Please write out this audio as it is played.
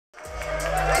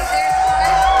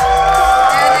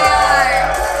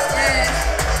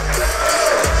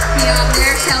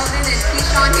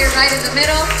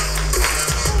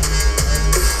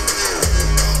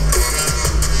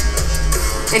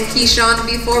And Keyshawn,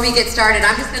 before we get started,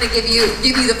 I'm just going to give you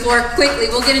the floor quickly.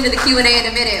 We'll get into the Q&A in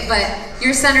a minute, but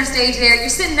you're center stage there. You're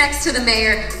sitting next to the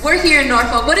mayor. We're here in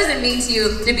Norfolk. What does it mean to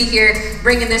you to be here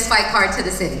bringing this fight card to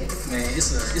the city? Man,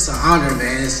 it's an honor,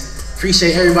 man.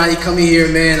 Appreciate everybody coming here,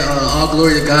 man. All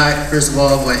glory to God, first of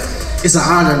all, but it's an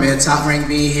honor, man. Top Rank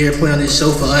being here, putting on this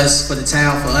show for us, for the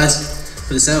town, for us,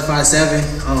 for the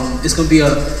 757. It's going to be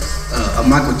a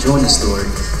Michael Jordan story,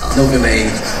 November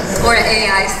 8th. Or an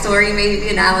AI story, maybe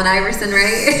an Allen Iverson,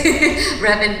 right?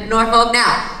 Repping Norfolk.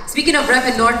 Now, speaking of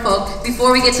repping Norfolk,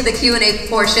 before we get to the Q&A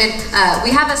portion, we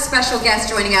have a special guest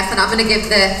joining us, and I'm going to give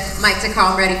the mic to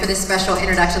Carl. I'm ready for this special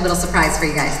introduction, little surprise for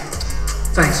you guys.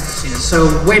 Thanks, Christina. So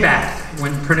way back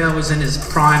when Purnell was in his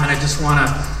prime, and I just want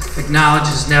to acknowledge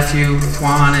his nephew,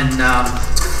 Juan, and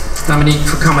Dominique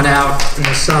for coming out, and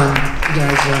his son. You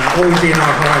guys always be in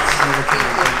our hearts and everything.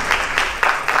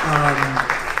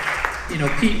 You know,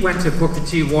 Pete went to Booker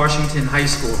T. Washington High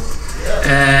School,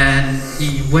 and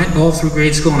he went all through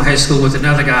grade school and high school with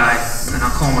another guy, and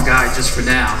I'll call him a guy just for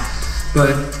now.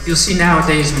 But you'll see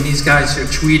nowadays when these guys are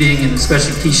tweeting, and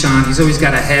especially Keyshawn, he's always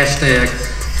got a hashtag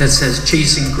that says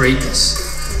chasing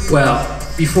greatness. Well,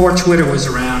 before Twitter was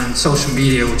around and social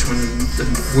media, which when the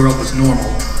world was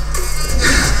normal,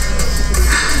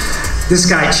 this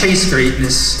guy chased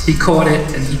greatness, he caught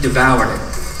it and he devoured it.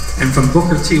 And from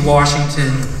Booker T.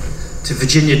 Washington to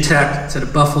Virginia Tech to the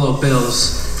Buffalo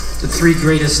Bills, the three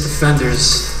greatest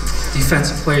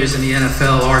defensive players in the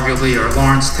NFL arguably are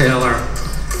Lawrence Taylor,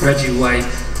 Reggie White,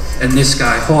 and this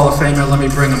guy, Hall of Famer, let me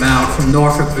bring him out, from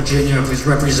Norfolk, Virginia, who's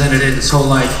represented it his whole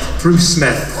life, Bruce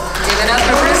Smith. Give it up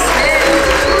for Bruce Smith.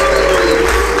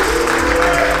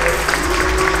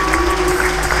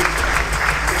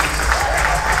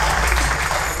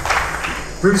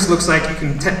 Bruce looks like you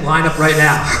can line up right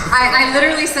now. I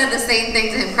literally said the same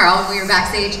thing to him, Carl, when we were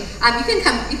backstage. You can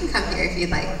come here if you'd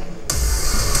like.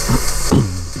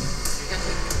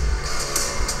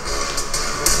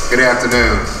 Good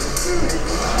afternoon.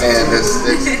 Man,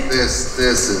 this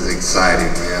is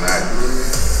exciting, man.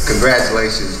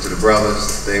 Congratulations to the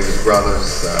brothers, Davis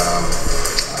brothers.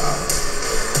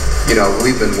 You know,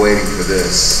 we've been waiting for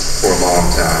this for a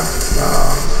long time.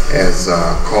 As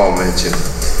Carl mentioned,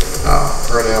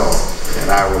 Purnell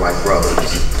and I were like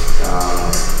brothers.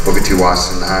 Booker T.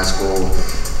 Washington High School,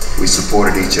 we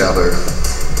supported each other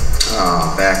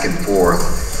back and forth.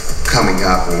 Coming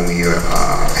up when we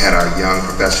had our young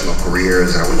professional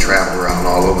careers, I would travel around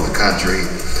all over the country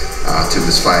to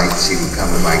his fights. He would come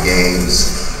to my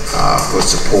games for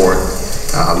support.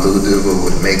 Lou Dougal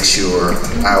would make sure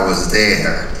I was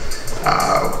there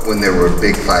when there were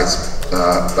big fights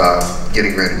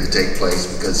getting ready to take place,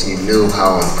 because he knew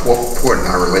how important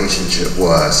our relationship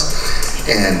was.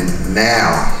 And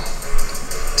now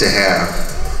to have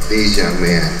these young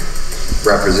men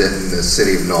representing the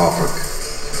city of Norfolk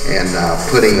and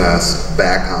putting us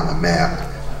back on the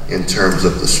map in terms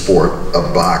of the sport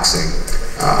of boxing,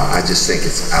 I just think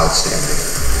it's outstanding.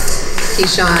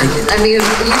 Keyshawn, I mean,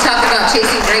 you talk about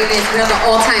chasing greatness. We have the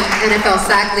all-time NFL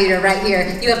sack leader right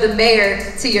here. You have the mayor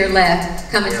to your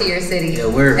left coming to your city,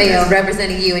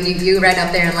 representing you, and you right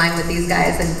up there in line with these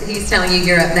guys, and he's telling you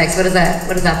you're up next. What does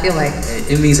that feel like?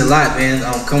 It means a lot, man.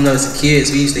 Coming up as kids,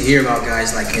 we used to hear about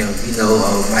guys like him, you know,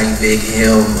 Mike Vick,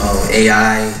 him,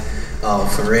 AI,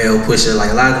 Pharrell, Pusha,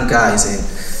 like a lot of them guys, and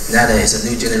now that it's a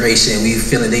new generation, we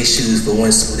feeling their shoes for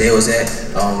once they was at.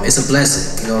 It's a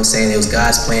blessing, you know what I'm saying? It was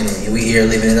God's plan, and we here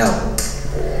living it out.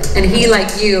 And he, like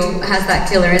you, has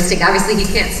that killer instinct. Obviously, he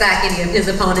can't sack any of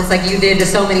his opponents like you did to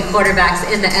so many quarterbacks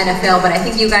in the NFL, but I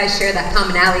think you guys share that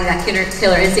commonality, that killer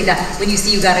instinct, that when you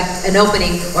see you got an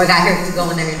opening or a guy hurt, you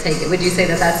go in there and take it. Would you say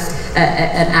that that's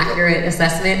an accurate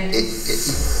assessment?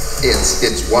 It's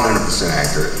 100%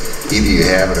 accurate. Either you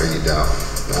have it or you don't.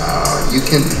 You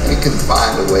can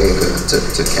find a way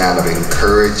to kind of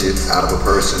encourage it out of a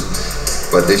person,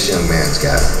 but this young man's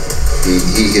got it.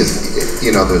 He is,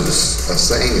 you know, there's a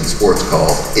saying in sports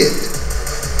called it.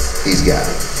 He's got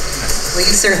it. Well,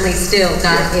 you certainly still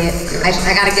got it. Yeah.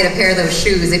 I got to get a pair of those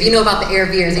shoes. If you know about the Air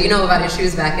Veers, you know about his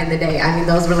shoes back in the day. I mean,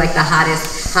 those were like the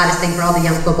hottest thing for all the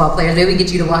young football players. Maybe we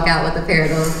get you to walk out with a pair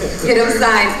of those. Get him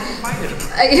signed.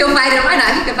 He'll fight him. Why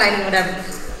not? He can fight him, whatever.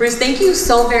 Bruce, thank you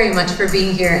so very much for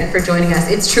being here and for joining us.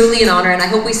 It's truly an honor, and I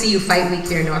hope we see you fight week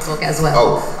here in Norfolk as well.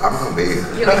 Oh, I'm going to be here.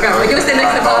 You'll be sitting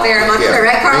next to Bob Arum, I'm sure,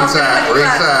 right, Carl?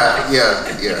 Ringside,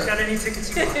 yeah. Got any tickets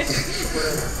you want?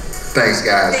 Thanks,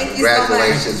 guys. Thank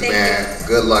Congratulations, you so man.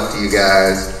 Good luck to you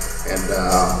guys. And,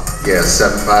 yeah,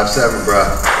 757, bro.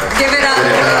 Give it up.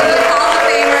 Hall of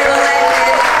Famer, the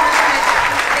legend.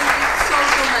 Thank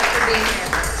you so much for being here.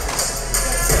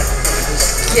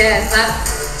 Yes,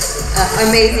 that's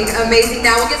Amazing.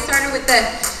 Now we'll get started with the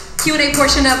Q&A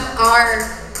portion of our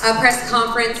press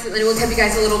conference, and we'll have you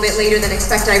guys a little bit later than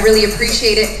expected. I really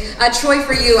appreciate it. Troy,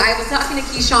 for you, I was talking to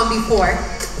Keyshawn before.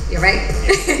 You're right.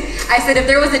 I said if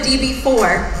there was a DB4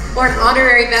 or an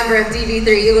honorary member of DB3,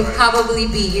 it would probably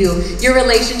be you. Your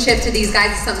relationship to these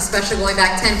guys is something special, going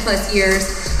back 10 plus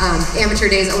years, amateur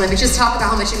days, Olympics. Just talk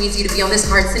about how much it means to you to be on this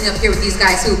card, sitting up here with these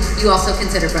guys who you also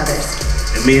consider brothers.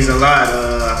 It means a lot.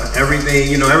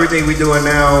 Everything, everything we doing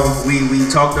now, we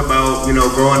talked about,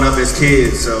 growing up as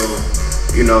kids. So,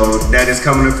 that is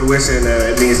coming to fruition.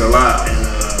 It means a lot.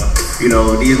 And,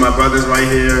 these my brothers right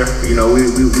here.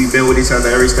 We've been with each other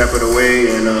every step of the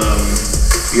way, and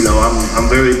I'm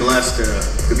very blessed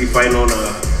to be fighting on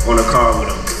a card with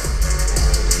them.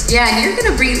 Yeah, and you're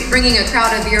gonna be bringing a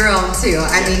crowd of your own too.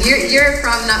 I mean, you're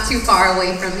from not too far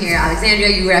away from here, Alexandria.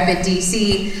 You were up at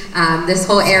DC, this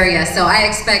whole area. So I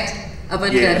expect a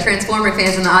bunch of Transformer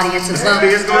fans in the audience as well.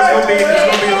 It's gonna be lit.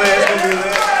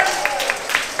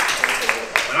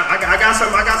 I got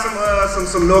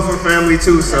some Norfolk family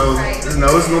too, so it's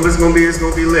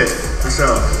gonna be lit for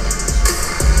sure.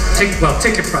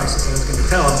 Ticket prices, I was going to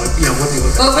tell them, but we'll deal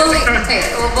with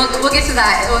we'll get to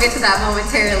that. We'll get to that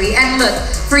momentarily. And look,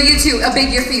 for you too, a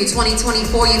big year for you,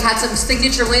 2024. You've had some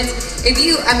signature wins.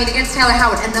 Against Tyler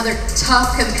Howard, another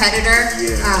tough competitor.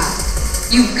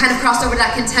 You kind of crossed over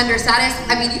that contender status.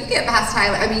 You get past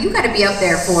Tyler. You got to be up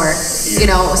there for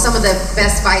some of the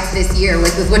best fights this year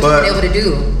with what you've been able to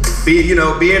do. Being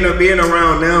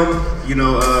around them,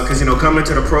 because coming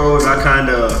to the pros, I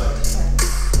kind of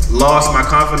lost my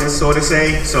confidence, so to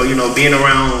say. So, being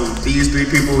around these three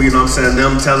people,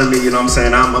 them telling me,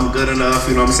 I'm good enough,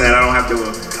 I don't have to,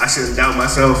 I shouldn't doubt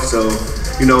myself. So,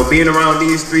 being around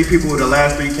these three people, the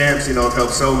last three camps,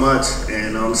 helped so much,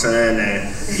 and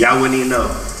and y'all wouldn't even know.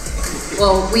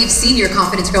 Well, we've seen your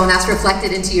confidence grow, and that's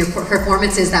reflected into your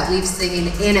performances that we've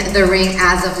seen in the ring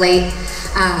as of late.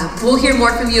 We'll hear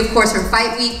more from you, of course, from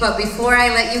Fight Week, but before I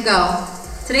let you go,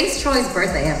 today's Troy's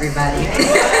birthday, everybody. So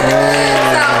let's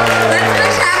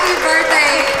wish happy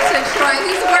birthday to Troy.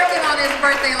 He's working on his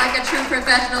birthday like a true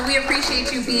professional. We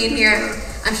appreciate you being here.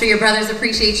 I'm sure your brothers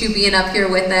appreciate you being up here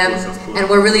with them. Of course. And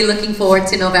we're really looking forward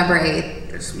to November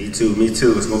 8th. Yes, me too.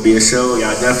 It's going to be a show.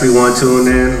 Y'all definitely want to tune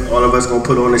in. All of us going to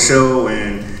put on the show,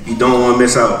 and you don't want to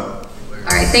miss out.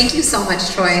 All right, thank you so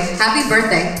much, Troy. Happy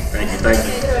birthday. Thank you.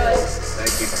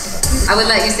 I would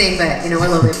let you sing, but we're a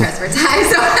little bit pressed for time.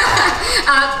 So,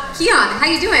 Keon, how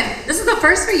you doing? This is the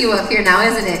first for you up here now,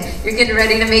 isn't it? You're getting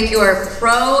ready to make your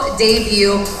pro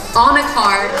debut on a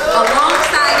card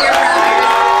alongside your brothers.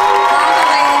 All the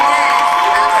way to death.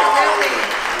 Absolutely.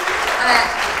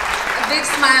 A big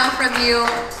smile from you.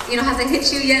 Has it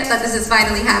hit you yet that this has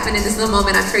finally happened? And this is the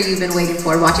moment I'm sure you've been waiting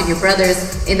for, watching your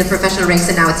brothers in the professional ranks,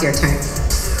 and now it's your turn.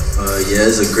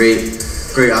 It's a great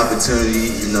opportunity,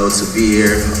 to be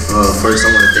here. First,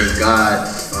 I want to thank God,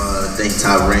 thank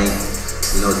Top Rank,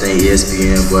 thank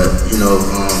ESPN. But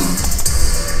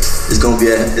it's gonna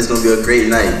be a great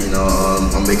night.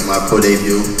 I'm making my pro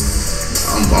debut.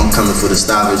 I'm coming for the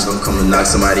stoppage. I'm coming to knock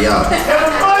somebody out.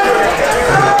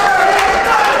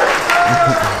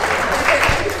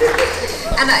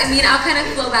 And I'll kind of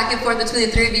flow back and forth between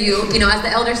the three of you. As the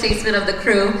elder statesman of the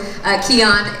crew,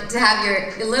 Keon, to have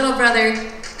your little brother.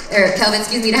 Kelvin,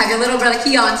 to have your little brother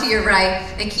Keon to your right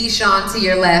and Keyshawn to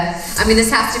your left. This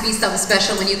has to be something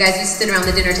special when you guys used to sit around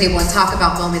the dinner table and talk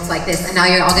about moments like this, and now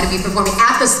you're all going to be performing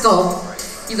at the Scope.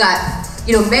 You got,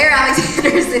 Mayor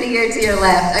Alexander sitting here to your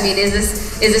left. Is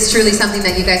this truly something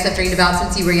that you guys have dreamed about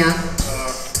since you were young?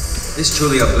 It's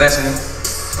truly a blessing.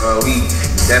 We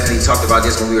definitely talked about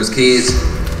this when we were kids.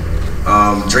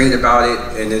 Dreamed about it,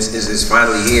 and it's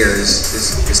finally here.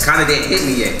 It's kind of didn't hit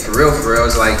me yet. For real.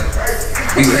 It's like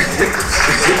we really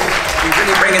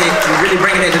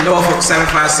bringing it to Norfolk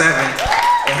 757.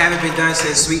 It haven't been done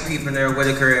since Sweet Pea from there,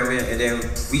 Whitaker, and then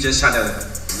we just try to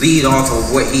lead off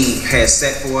of what he has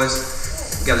set for us.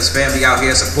 We got his family out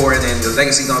here supporting, and the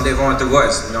legacy gonna live on through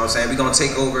us. You know what I'm saying? We're gonna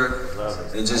take over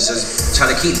and just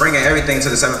try to keep bringing everything to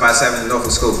the 757 in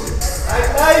Norfolk School.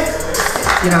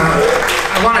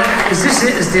 I want to,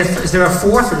 is there a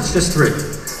fourth or it's just three?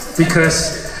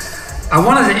 Because I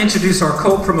wanted to introduce our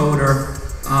co-promoter,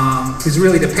 who's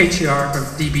really the patriarch of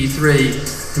DB3,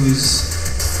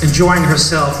 who's enjoying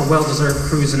herself a well-deserved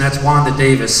cruise, and that's Wanda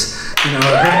Davis. Their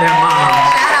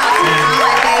mom.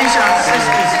 Keyshawn's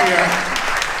sister's here.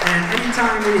 And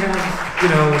anytime we have,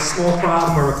 a small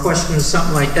problem or a question or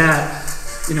something like that,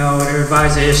 her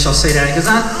advisor is, she'll say that. He goes,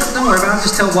 don't worry about it,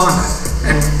 just tell Wanda.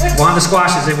 And Wanda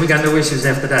squashes it, we got no issues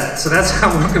after that. So that's how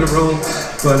we're going to roll,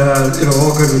 but,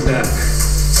 all good with that.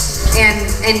 And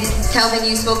And Kelvin,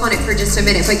 you spoke on it for just a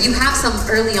minute, but you have some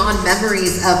early on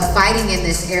memories of fighting in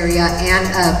this area and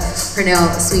of Pernell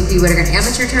Sweet Pea Whitaker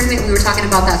amateur tournament. We were talking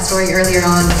about that story earlier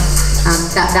on,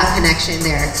 that connection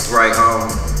there. Right.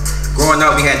 Growing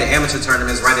up, we had the amateur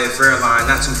tournaments right at Fairline,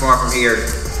 not too far from here.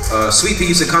 Sweet Pea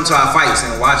used to come to our fights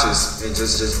and watch us and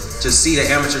just see the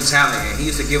amateur talent. And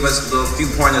he used to give us a little few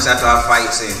pointers after our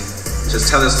fights and just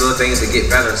tell us little things to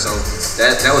get better. So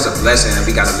that was a blessing, and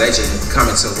we got a legend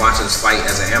coming to watch us fight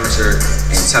as an amateur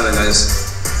and telling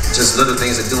us just little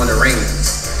things to do in the ring.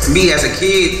 Me as a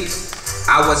kid,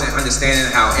 I wasn't understanding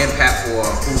how impactful or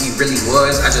who he really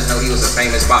was. I just know he was a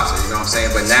famous boxer, you know what I'm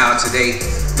saying? But now today,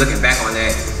 looking back on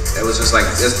that, it was just like,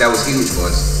 that was huge for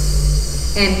us.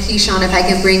 And Keyshawn, if I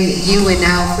can bring you in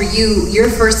now, for you, your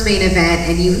first main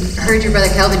event, and you heard your brother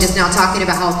Kelvin just now talking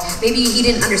about how maybe he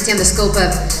didn't understand the scope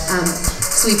of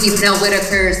Sweet Pea Pernell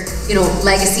Whitaker's,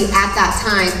 legacy at that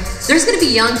time. There's going to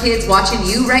be young kids watching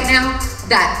you right now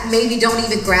that maybe don't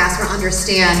even grasp or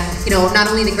understand,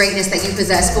 not only the greatness that you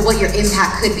possess, but what your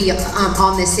impact could be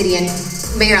on this city. And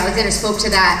Mayor Alexander spoke to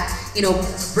that,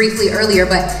 briefly earlier,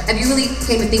 but have you really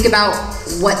came to think about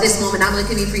what this moment not only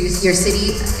could be for your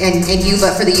city and you,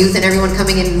 but for the youth and everyone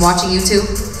coming in and watching you too?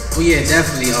 Oh yeah,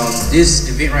 definitely. This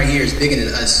event right here is bigger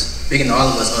than us, bigger than all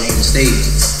of us on here on stage.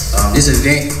 This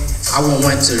event, I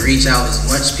want to reach out as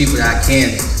much people that I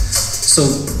can, so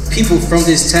people from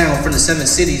this town, from the 7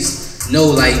 cities, know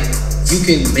like you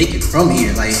can make it from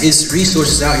here. Like it's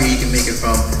resources out here you can make it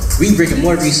from. We bringing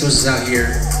more resources out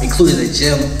here, including a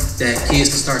gym that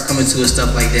kids can start coming to and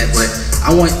stuff like that. But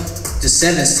I want the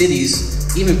 7 cities,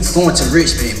 even going to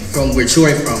Richmond, from where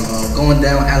Troy from, going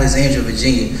down Alexandria,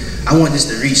 Virginia. I want this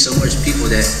to reach so much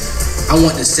people that I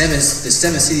want the seven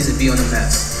cities to be on the map,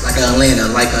 like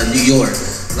Atlanta, like New York,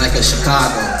 like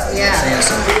Chicago. Yeah. You know what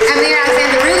I'm saying? And Mayor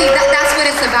Alexander, really, that's what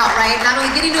it's about, right? Not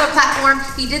only getting to a platform,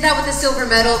 he did that with the silver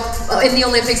medal in the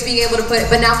Olympics, being able to put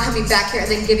it, but now coming back here and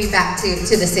then giving back to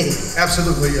the city.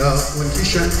 Absolutely. When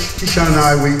Keyshawn and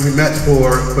I, we met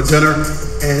for dinner,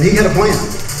 and he had a plan.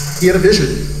 He had a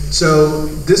vision. So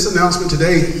this announcement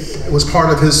today was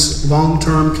part of his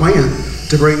long-term plan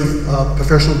to bring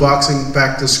professional boxing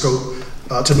back to scope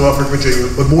to Norfolk, Virginia,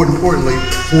 but more importantly,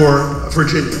 for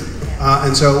Virginia.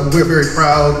 And so we're very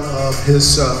proud of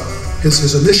his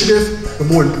initiative, but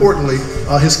more importantly,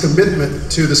 his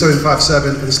commitment to the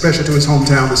 757 and especially to his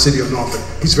hometown, the city of Norfolk.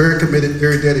 He's very committed,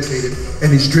 very dedicated,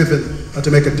 and he's driven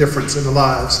to make a difference in the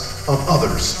lives of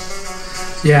others.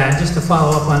 Yeah, and just to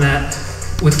follow up on that,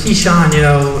 with Keyshawn,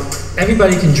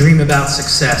 everybody can dream about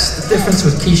success. The difference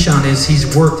with Keyshawn is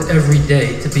he's worked every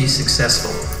day to be successful.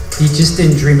 He just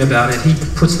didn't dream about it. He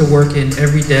puts the work in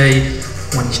every day.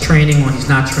 When he's training, when he's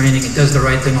not training, he does the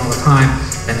right thing all the time,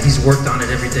 and he's worked on it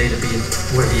every day to be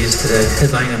where he is today,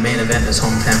 headlining a main event in his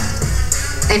hometown.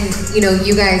 And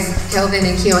you guys, Kelvin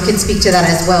and Keon, can speak to that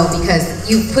as well, because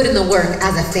you put in the work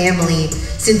as a family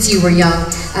since you were young.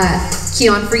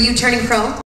 Keon, for you turning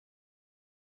pro,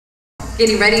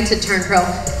 getting ready to turn pro,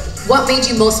 what made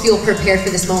you most feel prepared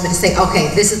for this moment to say, okay,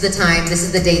 this is the time, this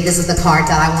is the date, this is the card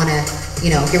that I want to,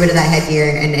 get rid of that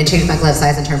headgear and change my glove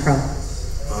size and turn pro?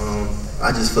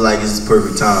 I just feel like it's the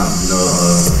perfect time.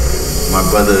 My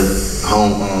brother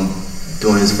home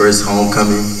doing his first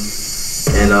homecoming,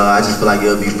 and I just feel like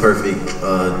it'll be perfect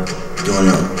doing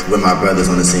it with my brothers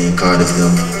on the same card as them,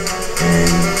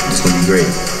 and it's gonna be great.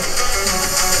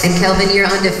 And Kelvin, you're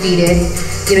undefeated.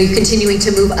 You're continuing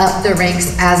to move up the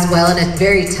ranks as well in a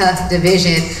very tough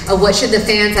division. What should the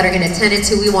fans that are going to attend it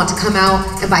to, we want to come out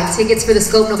and buy tickets for the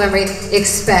Scope November 8th,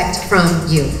 expect from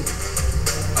you?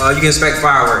 You can expect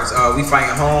fireworks. We fight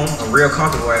at home. I'm real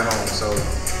comfortable at home, so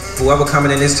whoever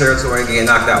coming in this territory get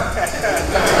knocked out.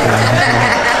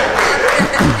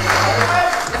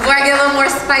 Before I get a little more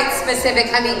fight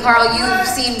specific, Carl, you've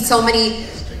seen so many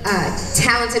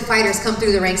talented fighters come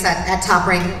through the ranks at top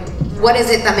rank. What is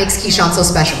it that makes Keyshawn so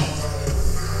special?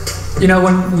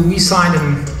 When we signed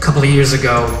him a couple of years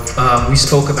ago, we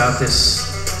spoke about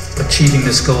achieving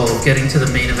this goal of getting to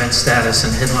the main event status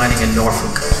and headlining in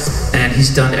Norfolk. And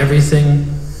he's done everything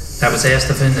that was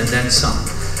asked of him and then some.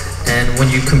 And when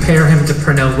you compare him to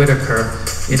Pernell Whitaker,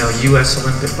 U.S.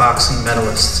 Olympic boxing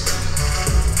medalist,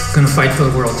 gonna fight for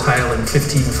the world title in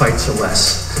 15 fights or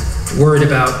less, worried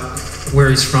about where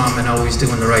he's from and always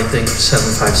doing the right thing for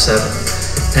 757.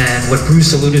 And what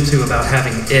Bruce alluded to about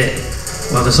having it,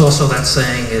 well, there's also that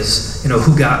saying is,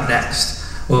 who got next?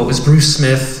 Well, it was Bruce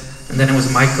Smith, and then it was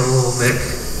Michael Vick,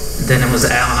 and then it was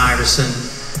Allen Iverson,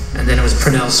 and then it was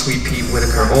Pernell Sweet Pea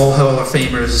Whitaker, all Hall of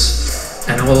Famers,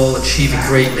 and all achieving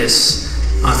greatness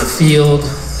on the field,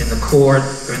 in the court,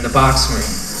 or in the boxing ring.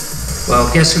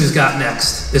 Well, guess who's got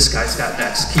next? This guy's got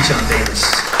next, Keyshawn Davis.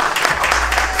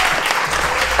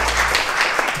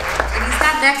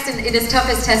 Next in his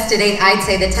toughest test to date, I'd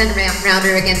say the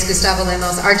 10-rounder against Gustavo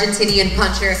Lemos, Argentinian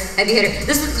puncher, heavy hitter.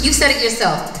 You said it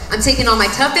yourself. I'm taking on my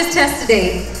toughest test to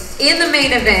date in the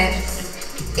main event,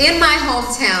 in my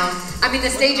hometown. I mean, the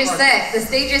stage is set. The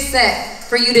stage is set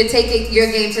for you to take your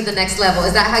game to the next level.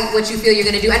 Is that what you feel you're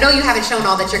going to do? I know you haven't shown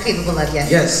all that you're capable of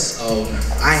yet. Yes,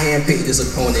 I handpicked this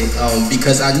opponent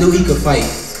because I knew he could fight.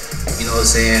 You know what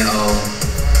I'm saying?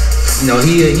 You know,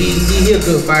 he a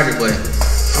good fighter, but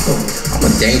I'm a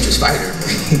dangerous fighter.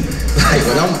 Like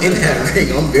when I'm in that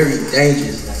ring, I'm very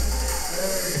dangerous.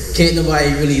 Can't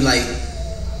nobody really like.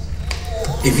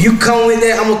 If you come with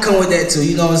that, I'm gonna come with that too.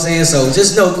 You know what I'm saying? So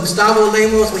just know Gustavo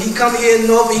Lemos, when he come here in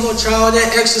Norfolk, he gonna try all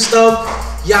that extra stuff.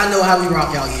 Y'all know how we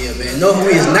rock out here, man. Norfolk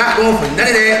is not going for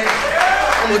none of that.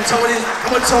 I'm gonna tone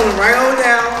it right on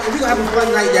down, and we gonna have a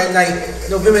fun night that night,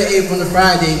 November 8th on the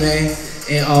Friday, man.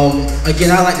 And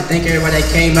again, I'd like to thank everybody that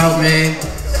came out, man.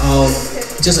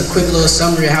 Just a quick little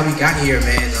summary of how we got here,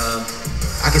 man.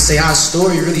 I can say our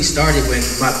story really started when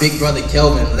my big brother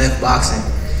Kelvin left boxing,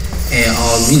 and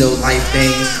you know, life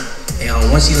things. And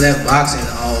once he left boxing,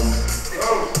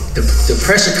 the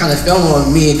pressure kind of fell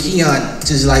on me and Keon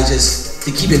just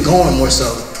to keep it going more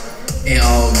so. And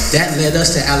that led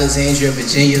us to Alexandria,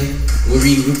 Virginia, where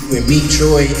me,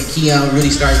 Troy, and Keon really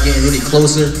started getting really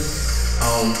closer.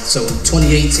 So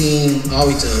 2018, all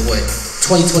the way to what?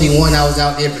 2021, I was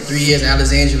out there for 3 years in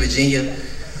Alexandria, Virginia.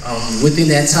 Within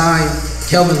that time,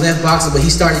 Kelvin left boxing, but he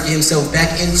started getting himself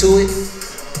back into it.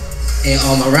 And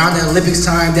around the Olympics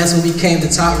time, that's when we came to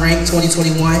Top Rank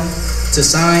 2021 to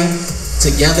sign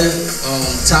together,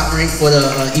 Top Rank for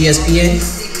the ESPN.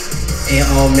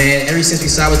 And man, ever since we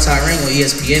signed with Top Rank on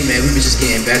ESPN, man, we've been just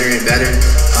getting better and better.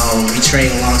 We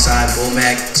trained alongside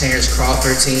Bomac, Terrence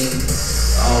Crawford team.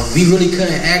 We really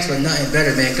couldn't ask for nothing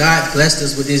better, man. God blessed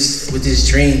us with this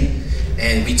dream,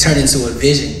 and we turned into a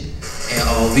vision, and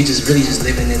we really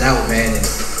living it out, man. And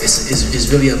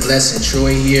it's really a blessing.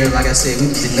 Troy here, like I said,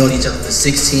 we've been knowing each other for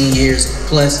 16 years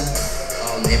plus,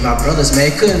 and my brothers,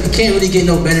 man, we can't really get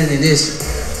no better than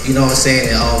this. You know what I'm saying?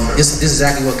 This is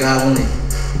exactly what God wanted.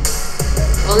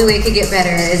 Only way it could get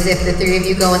better is if the three of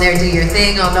you go in there, do your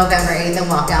thing on November 8th and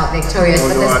walk out victorious.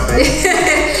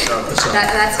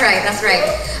 That's right, that's right.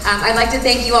 I'd like to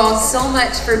thank you all so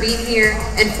much for being here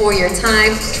and for your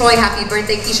time. Troy, happy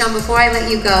birthday. Keyshawn, before I let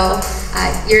you go,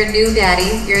 you're a new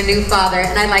daddy, you're a new father,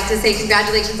 and I'd like to say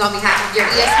congratulations on behalf of your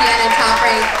ESPN and Top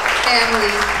Rank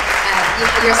family.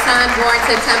 Your son born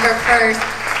September 1st.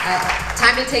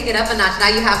 Time to take it up a notch. Now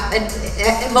you have a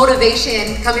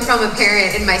motivation coming from a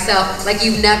parent and myself like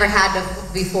you've never had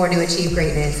before to achieve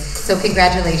greatness. So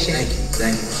congratulations.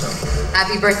 Thank you so much.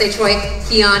 Happy birthday, Troy,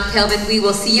 Keon, Kelvin. We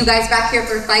will see you guys back here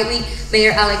for Fight Week.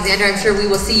 Mayor Alexander, I'm sure we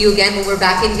will see you again when we're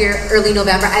back in here early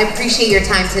November. I appreciate your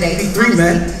time today. Three,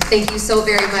 man. Thank you so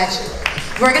very much.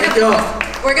 We're gonna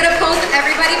post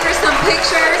everybody for some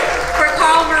pictures. For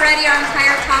Carl Moretti, our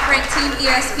entire Top Rank team,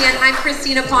 ESPN, I'm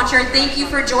Christina Poncher. Thank you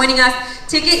for joining us.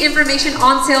 Ticket information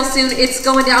on sale soon. It's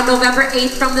going down November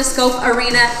 8th from the Scope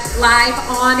Arena, live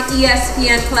on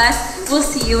ESPN+. We'll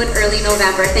see you in early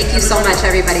November. Thank you so much,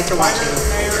 everybody, for watching.